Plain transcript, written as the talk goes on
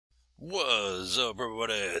What's up,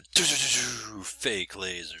 everybody? Fake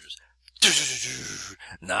lasers.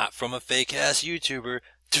 Not from a fake ass YouTuber.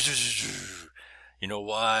 You know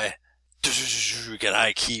why? Cause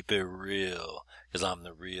I keep it real. Cause I'm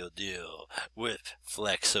the real deal. With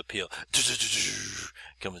flex appeal.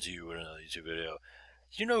 Coming to you with another YouTube video.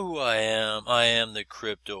 You know who I am? I am the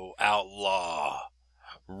crypto outlaw.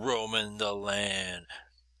 Roaming the land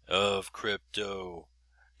of crypto.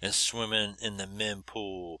 And swimming in the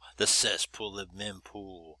mempool, the cesspool of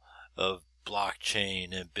mempool of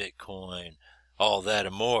blockchain and Bitcoin, all that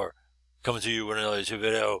and more. Coming to you with another YouTube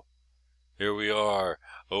video. Here we are,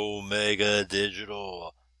 Omega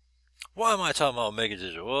Digital. Why am I talking about Omega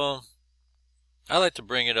Digital? Well, I like to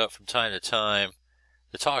bring it up from time to time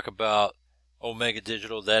to talk about Omega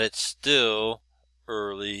Digital, that it's still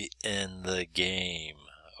early in the game.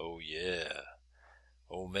 Oh yeah,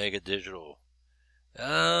 Omega Digital.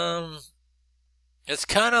 It's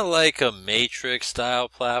kind of like a Matrix style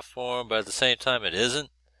platform, but at the same time it isn't.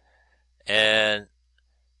 And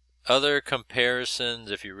other comparisons,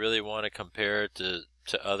 if you really want to compare it to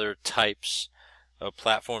other types of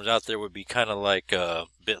platforms out there, would be kind of like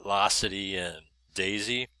Bitlocity and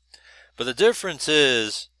Daisy. But the difference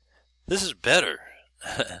is, this is better.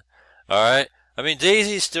 Alright? I mean,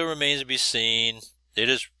 Daisy still remains to be seen. They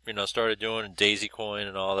just, started doing Daisy Coin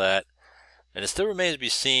and all that. And it still remains to be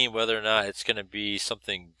seen whether or not it's going to be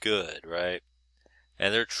something good, right?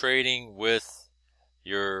 And they're trading with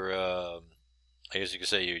your, I guess you could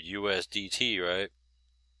say your USDT, right?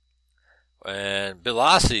 And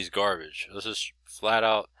Velocity's garbage. This is flat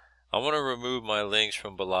out. I want to remove my links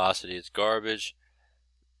from Velocity. It's garbage.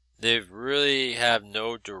 They really have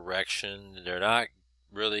no direction. They're not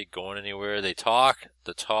really going anywhere. They talk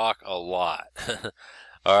the talk a lot.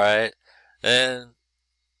 Alright? And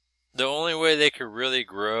the only way they could really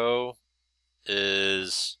grow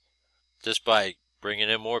is just by bringing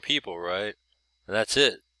in more people, right? And that's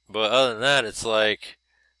it. But other than that, it's like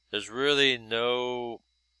there's really nothing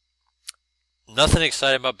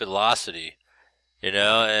exciting about Velocity,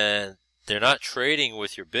 and they're not trading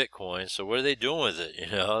with your Bitcoin, so what are they doing with it,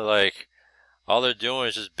 Like, all they're doing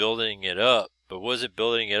is just building it up, but what is it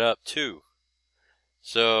building it up to?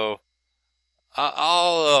 So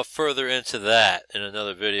I'll further into that in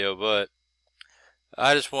another video, but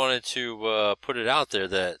I just wanted to put it out there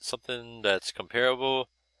that something that's comparable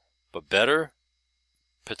but better,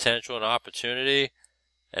 potential and opportunity,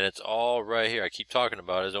 and it's all right here. I keep talking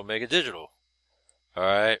about it, is Omega Digital.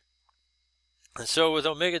 Alright? And so with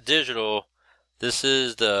Omega Digital, this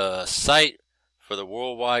is the site for the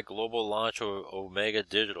worldwide global launch of Omega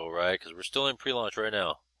Digital, right? Because we're still in pre-launch right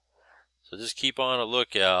now. So just keep on a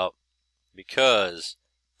lookout, because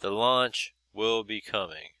the launch will be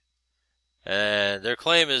coming. And their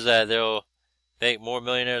claim is that they'll make more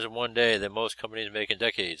millionaires in one day than most companies make in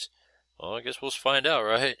decades. Well, I guess we'll find out,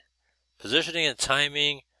 right? Positioning and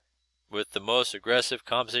timing with the most aggressive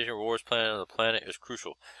compensation rewards plan on the planet is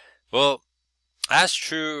crucial. Well, that's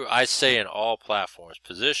true, I say, in all platforms.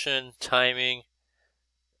 Position, timing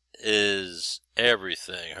is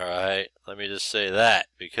everything, alright? Let me just say that,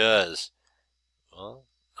 because, well,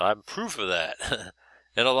 I'm proof of that.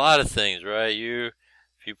 In a lot of things, right?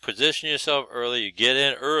 If you position yourself early, you get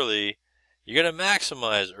in early, you're going to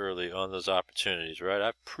maximize early on those opportunities, right?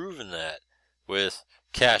 I've proven that with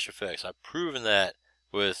cash effects. I've proven that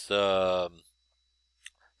with, not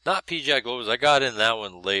PGI Globals. I got in that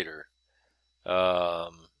one later. But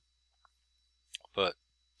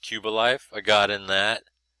Cuba Life, I got in that.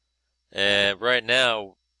 And right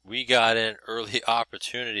now, we got in early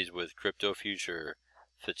opportunities with Kripto Future,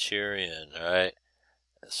 Futurion, alright?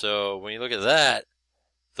 So when you look at that,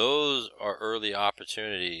 those are early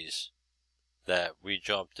opportunities that we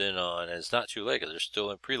jumped in on, and it's not too late because they're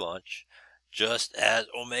still in pre-launch, just as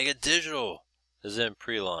Omega Digital is in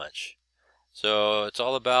pre-launch. So it's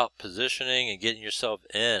all about positioning and getting yourself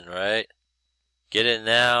in, right? Get in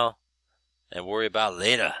now and worry about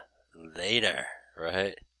later,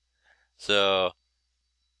 right? So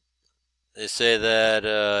they say that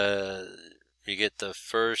you get the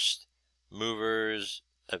first movers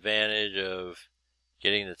advantage of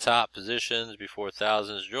getting the top positions before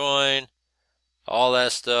thousands join, all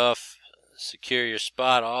that stuff, secure your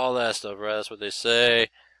spot, all that stuff, right? That's what they say.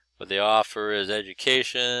 What they offer is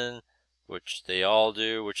education, which they all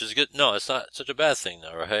do, which is good. No, it's not such a bad thing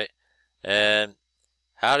though, right? And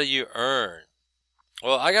how do you earn?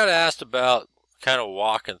 Well, I got asked about kind of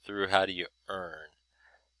walking through how do you earn,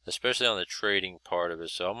 especially on the trading part of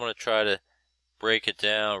it. So I'm going to try to break it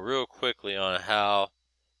down real quickly on how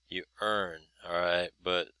you earn, alright?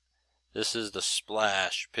 But this is the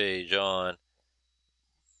splash page on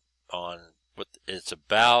on what it's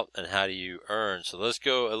about and how do you earn. So let's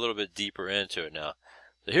go a little bit deeper into it now.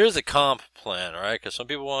 So here's the comp plan, all right? Because some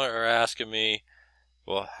people are asking me,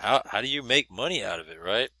 well, how do you make money out of it,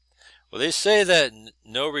 right? Well, they say that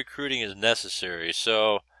no recruiting is necessary,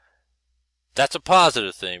 so that's a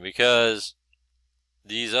positive thing, because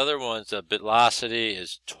these other ones, Bitlocity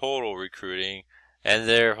is total recruiting, and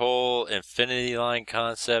their whole infinity line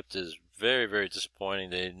concept is very, very disappointing.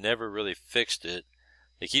 They never really fixed it.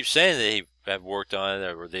 They keep saying they have worked on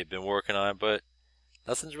it, or they've been working on it, but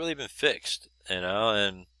nothing's really been fixed, you know,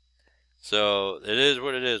 and so it is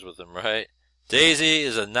what it is with them, right? Daisy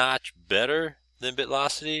is a notch better than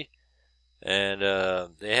Bitlocity, and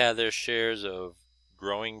they have their shares of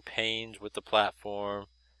growing pains with the platform,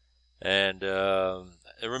 and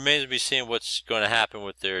it remains to be seen what's going to happen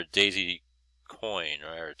with their Daisy coin,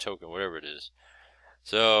 or token, whatever it is.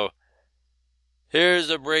 So here's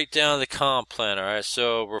a breakdown of the comp plan, alright?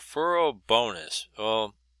 So referral bonus,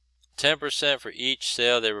 well, 10% for each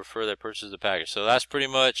sale they refer that purchases the package. So that's pretty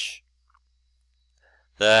much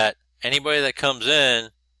that anybody that comes in,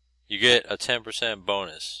 you get a 10%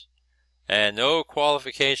 bonus. And no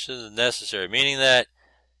qualifications necessary, meaning that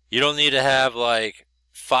you don't need to have like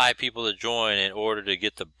 5 people to join in order to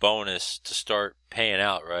get the bonus to start paying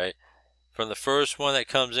out, right? From the first one that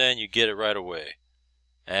comes in, you get it right away.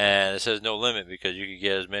 And it says no limit, because you can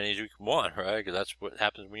get as many as you want, right? Because that's what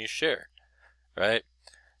happens when you share, right?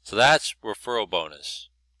 So that's referral bonus.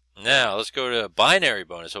 Now let's go to binary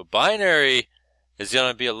bonus. So binary is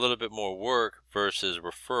going to be a little bit more work versus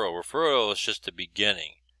referral. Referral is just the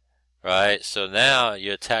beginning, right? So now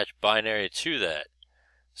you attach binary to that.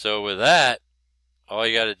 So with that, all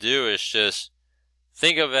you got to do is just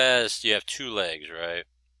think of it as you have 2 legs, right?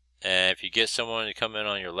 And if you get someone to come in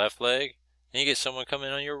on your left leg, and you get someone come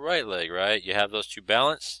in on your right leg, right? You have those 2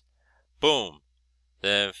 balanced, boom.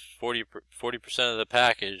 Then 40% of the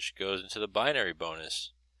package goes into the binary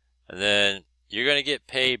bonus. And then you're going to get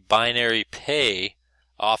paid binary pay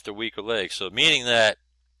off the weaker leg. So meaning that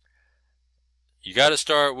you got to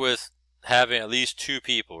start with having at least 2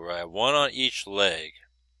 people, right? 1 on each leg.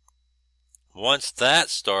 Once that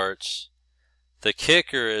starts, the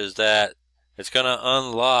kicker is that it's going to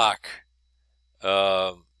unlock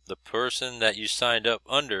the person that you signed up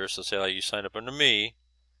under. So say like you signed up under me,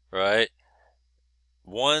 right?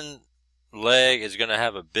 1 leg is going to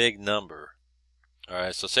have a big number.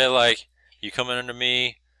 Alright, so say like you come in under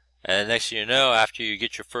me, and next thing you know, after you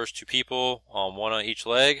get your first 2 people on 1 on each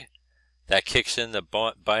leg, that kicks in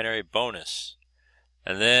the binary bonus.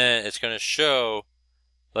 And then it's going to show,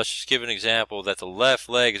 let's just give an example, that the left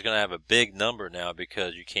leg is going to have a big number now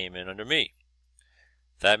because you came in under me.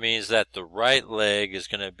 That means that the right leg is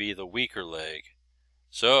going to be the weaker leg.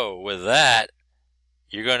 So with that,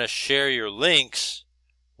 you're going to share your links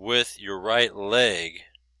with your right leg,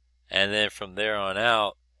 and then from there on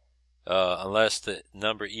out, unless the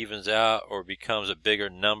number evens out or becomes a bigger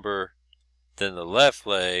number than the left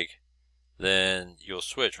leg, then you'll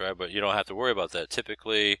switch, right? But you don't have to worry about that.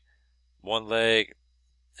 Typically, 1 leg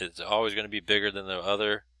is always going to be bigger than the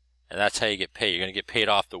other, and that's how you get paid. You're going to get paid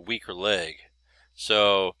off the weaker leg.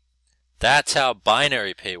 So that's how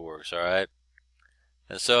binary pay works, alright?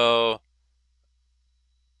 And so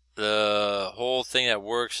the whole thing that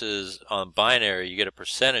works is on binary, you get a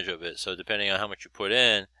percentage of it. So depending on how much you put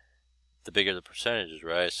in, the bigger the percentage is,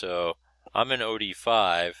 right? So I'm in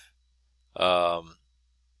OD5, and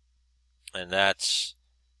that's,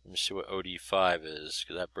 let me see what OD5 is,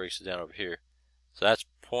 because that breaks it down over here. So that's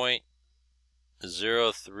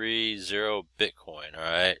 0.030 Bitcoin,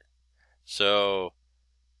 alright? So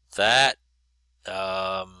that,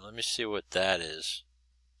 let me see what that is.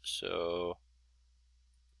 So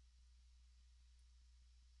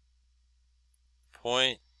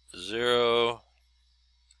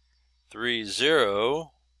 0.030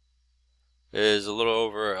 is a little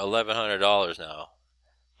over $1,100 now.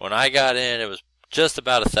 When I got in, it was just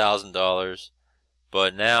about $1,000,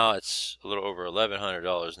 but now it's a little over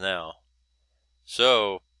 $1,100 now.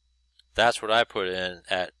 So that's what I put in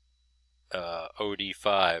at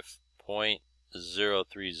OD5,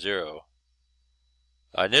 0.030.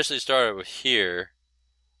 I initially started with here,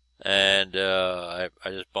 and I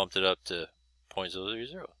just bumped it up to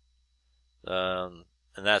 0.030.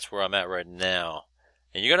 And that's where I'm at right now.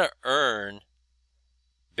 And you're going to earn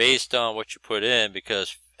based on what you put in,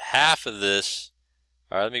 because half of this,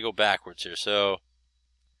 alright, let me go backwards here. So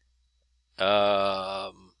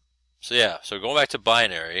yeah, so going back to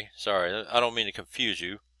binary, sorry, I don't mean to confuse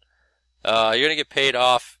you. You're going to get paid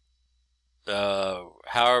off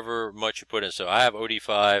however much you put in. So I have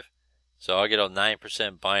OD5, so I'll get a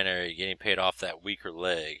 9% binary getting paid off that weaker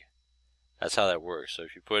leg. That's how that works. So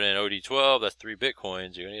if you put in OD12, that's 3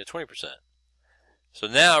 Bitcoins, you're going to get 20%. So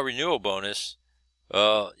now renewal bonus,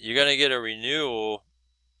 you're going to get a renewal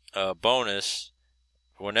bonus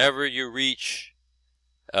whenever you reach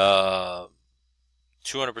 200%,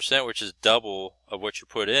 which is double of what you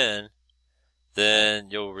put in. Then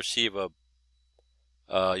you'll receive you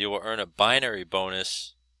will earn a binary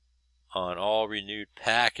bonus on all renewed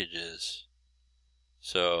packages.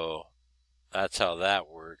 So that's how that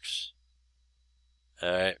works.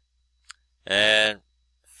 Alright. And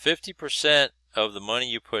 50% of the money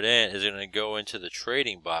you put in is going to go into the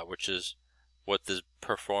trading bot, which is what the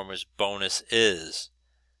performance bonus is.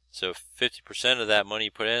 So 50% of that money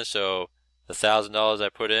you put in, so the $1,000 I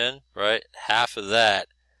put in, right? Half of that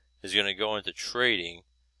is going to go into trading,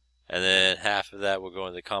 and then half of that will go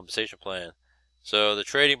into the compensation plan. So the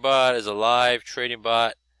trading bot is a live trading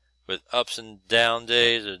bot with ups and down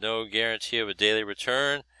days. There's no guarantee of a daily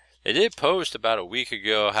return. They did post about a week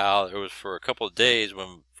ago how it was for a couple of days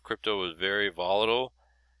when crypto was very volatile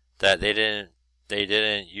that they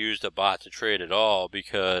didn't use the bot to trade at all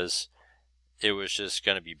because it was just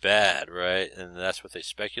going to be bad, right? And that's what they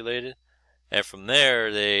speculated. And from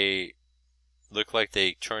there, they looked like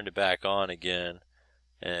they turned it back on again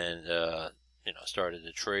and started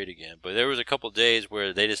to trade again. But there was a couple of days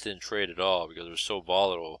where they just didn't trade at all because it was so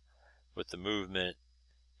volatile with the movement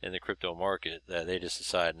in the crypto market that they just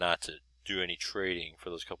decided not to do any trading for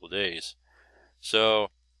those couple of days. So,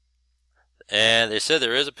 and they said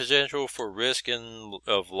there is a potential for risk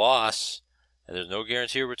of loss, and there's no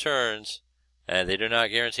guarantee of returns, and they do not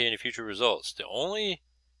guarantee any future results. The only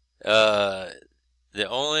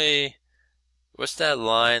what's that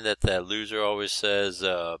line that loser always says?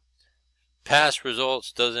 Past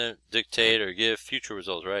results doesn't dictate or give future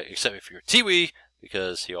results, right? Except if you're Tiwi,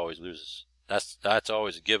 because he always loses. That's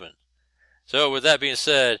always a given. So with that being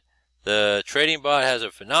said, the trading bot has a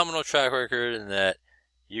phenomenal track record in that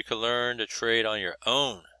you can learn to trade on your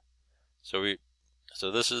own. So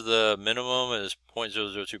this is the minimum is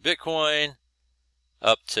 0.002 Bitcoin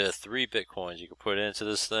up to 3 Bitcoins you can put into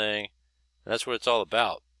this thing. That's what it's all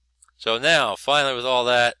about. So now, finally, with all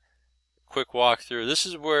that, quick walkthrough. This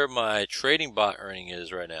is where my trading bot earning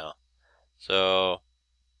is right now. So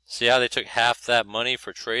see how they took half that money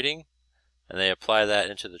for trading and they apply that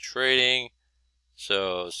into the trading.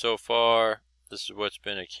 So far, this is what's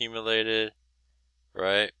been accumulated,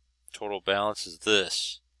 right? Total balance is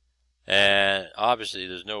this. And obviously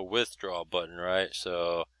there's no withdrawal button, right?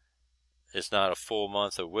 So it's not a full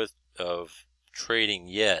month of trading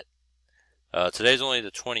yet. Today's only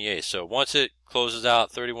the 28th. So once it closes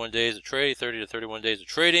out 31 days of trading, 30 to 31 days of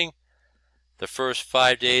trading, the first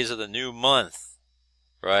 5 days of the new month,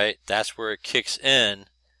 right? That's where it kicks in,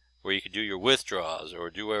 where you can do your withdrawals or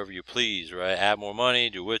do whatever you please, right? Add more money,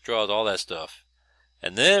 do withdrawals, all that stuff.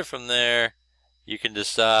 And then from there, you can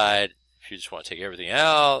decide if you just want to take everything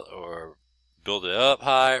out or build it up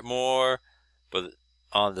higher, more. But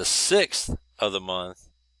on the 6th of the month,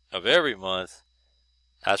 of every month,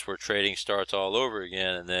 that's where trading starts all over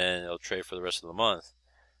again, and then it'll trade for the rest of the month.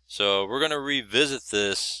 So we're going to revisit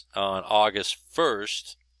this on August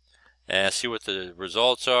 1st and see what the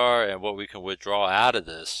results are and what we can withdraw out of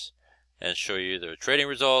this and show you the trading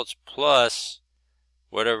results plus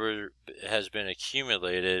whatever has been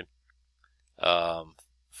accumulated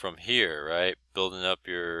from here, right? Building up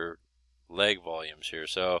your leg volumes here.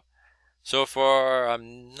 So far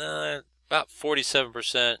I'm about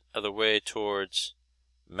 47% of the way towards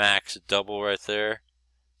max double right there.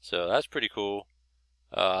 So that's pretty cool.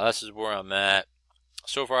 This is where I'm at.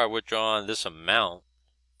 So far I've withdrawn this amount,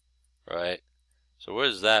 right? So what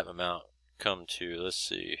does that amount come to? Let's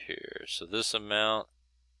see here. So this amount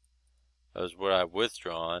is what I've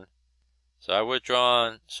withdrawn. So I've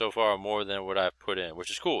withdrawn so far more than what I've put in, which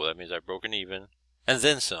is cool. That means I've broken even and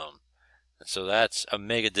then some. And so that's a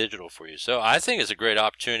mega digital for you. So I think it's a great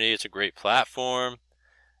opportunity. It's a great platform.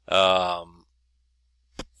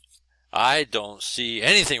 I don't see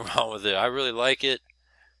anything wrong with it. I really like it,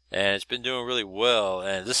 and it's been doing really well,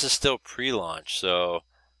 and this is still pre-launch, so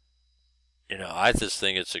I just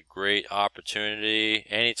think it's a great opportunity.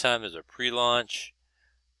 Anytime there's a pre-launch,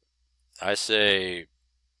 I say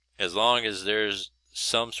as long as there's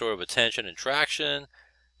some sort of attention and traction,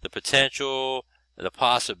 the potential, the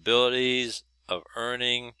possibilities of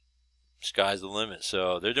earning, sky's the limit.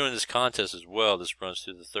 So they're doing this contest as well. This runs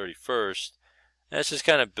through the 31st. And it's just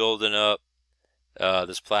kind of building up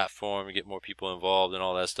this platform and get more people involved and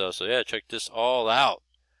all that stuff. So yeah, check this all out.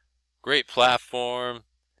 Great platform.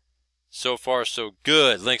 So far, so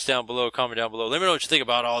good. Links down below. Comment down below. Let me know what you think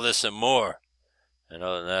about all this and more. And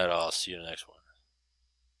other than that, I'll see you in the next one.